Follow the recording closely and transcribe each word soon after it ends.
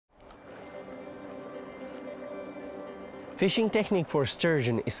Fishing technique for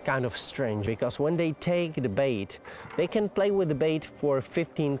sturgeon is kind of strange because when they take the bait, they can play with the bait for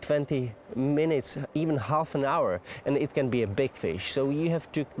 15, 20 minutes, even half an hour, and it can be a big fish. So you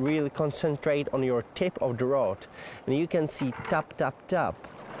have to really concentrate on your tip of the rod, and you can see tap, tap, tap.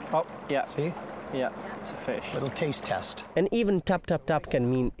 Oh, yeah. See? Yeah, it's a fish. Little taste test. And even tap, tap, tap can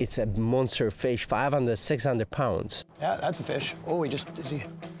mean it's a monster fish, 500, 600 pounds. Yeah, that's a fish. Oh, is he?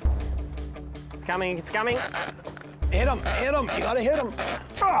 It's coming, it's coming. Hit him, you gotta hit him.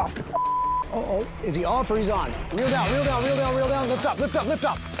 Uh-oh, is he off or he's on? Reel down, reel down, reel down, reel down. Lift up, lift up, lift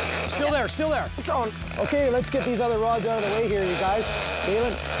up. Still there, still there. It's on. Okay, let's get these other rods out of the way here, you guys.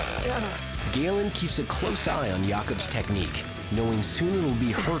 Galen? Yeah. Galen keeps a close eye on Jakub's technique, knowing soon it will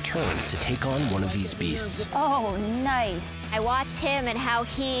be her turn to take on one of these beasts. Oh, nice. I watched him and how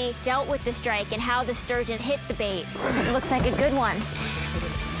he dealt with the strike and how the sturgeon hit the bait. It looks like a good one.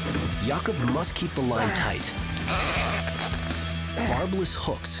 Jakub must keep the line tight. Barbless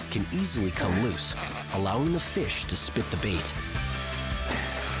hooks can easily come loose, allowing the fish to spit the bait.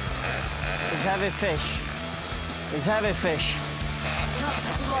 It's heavy fish. It's heavy fish.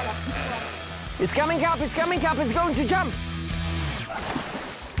 It's coming up, it's coming up, it's going to jump.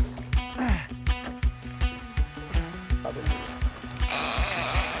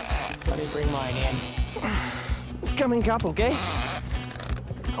 Let me bring mine in. It's coming up, okay?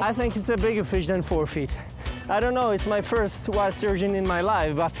 I think it's a bigger fish than 4 feet. I don't know, it's my first wild sturgeon in my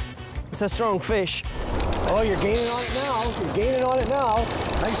life, but it's a strong fish. Oh, you're gaining on it now. You're gaining on it now.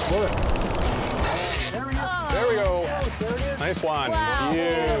 Nice work. There we go. Yes, there it is. Nice one. Wow.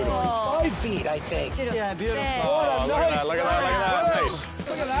 Beautiful. 5 feet, I think. Beautiful. Yeah, beautiful. Oh, look at that, look at that, look at that. Nice.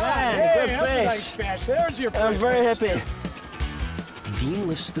 Look at that. Man, Hey, good that's a fish. nice smash. There's your first I'm very fish. happy. Dean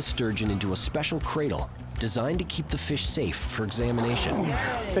lifts the sturgeon into a special cradle designed to keep the fish safe for examination.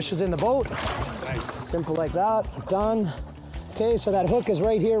 Fish is in the boat. Nice. Simple like that. Done. Okay, so that hook is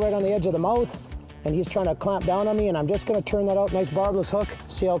right here, right on the edge of the mouth, and he's trying to clamp down on me, and I'm just gonna turn that out. Nice barbless hook.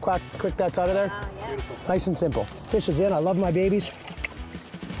 See how quick that's out of there? Oh, yeah. Nice and simple. Fish is in. I love my babies.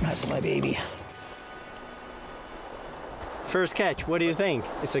 That's my baby. First catch, what do you think?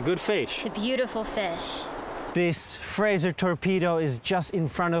 It's a good fish. It's a beautiful fish. This Fraser torpedo is just in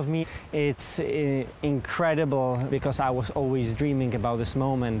front of me. It's incredible because I was always dreaming about this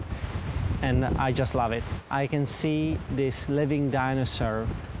moment and I just love it. I can see this living dinosaur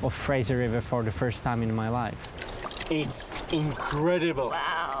of Fraser River for the first time in my life. It's incredible.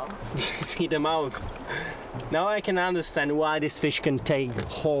 Wow. See the mouth. Now I can understand why this fish can take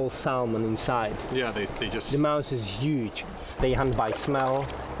whole salmon inside. Yeah, they just... The mouth is huge. They hunt by smell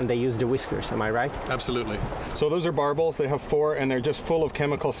and they use the whiskers, am I right? Absolutely. So those are barbels. They have 4 and they're just full of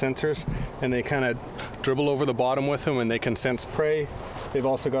chemical sensors, and they kind of dribble over the bottom with them and they can sense prey. They've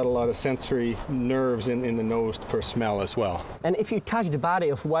also got a lot of sensory nerves in the nose for smell as well. And if you touch the body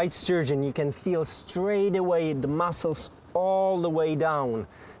of white sturgeon, you can feel straight away the muscles all the way down.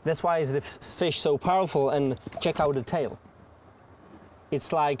 That's why is the fish so powerful, and check out the tail.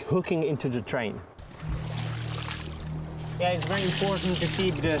 It's like hooking into the train. Yeah, it's very important to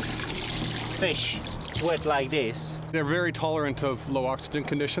keep the fish wet like this. They're very tolerant of low oxygen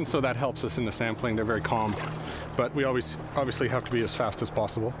conditions, so that helps us in the sampling. They're very calm. But we always obviously have to be as fast as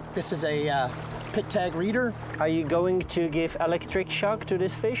possible. This is a pit tag reader. Are you going to give electric shock to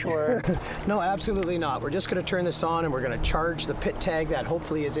this fish, or? No, absolutely not. We're just going to turn this on and we're going to charge the pit tag that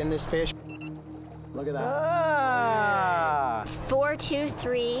hopefully is in this fish. Look at that. Ah! It's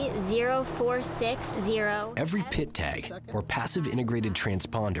 4230460. Every pit tag, or passive integrated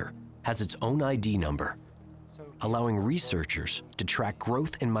transponder, has its own ID number, allowing researchers to track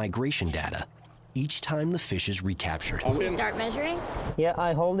growth and migration data each time the fish is recaptured. Start measuring. Yeah,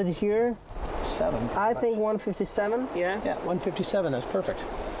 I hold it here. 7. I think 157, yeah? Yeah, 157, that's perfect.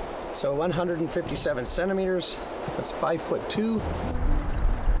 So 157 centimeters, that's 5'2".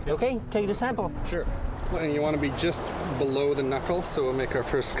 Okay, take the sample. Sure. And you want to be just below the knuckle, so we'll make our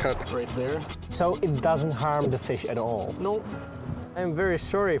first cut right there. So it doesn't harm the fish at all? No. I'm very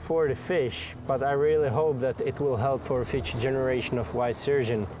sorry for the fish, but I really hope that it will help for a future generation of white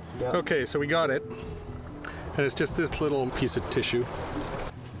sturgeon. Yeah. Okay, so we got it. And it's just this little piece of tissue.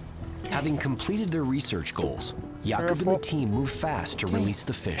 Having completed their research goals, Jakub and the team move fast to release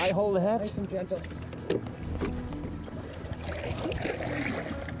the fish. I hold the head. Nice and gentle.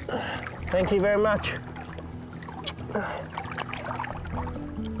 Thank you very much.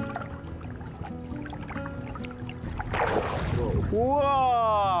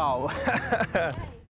 Whoa!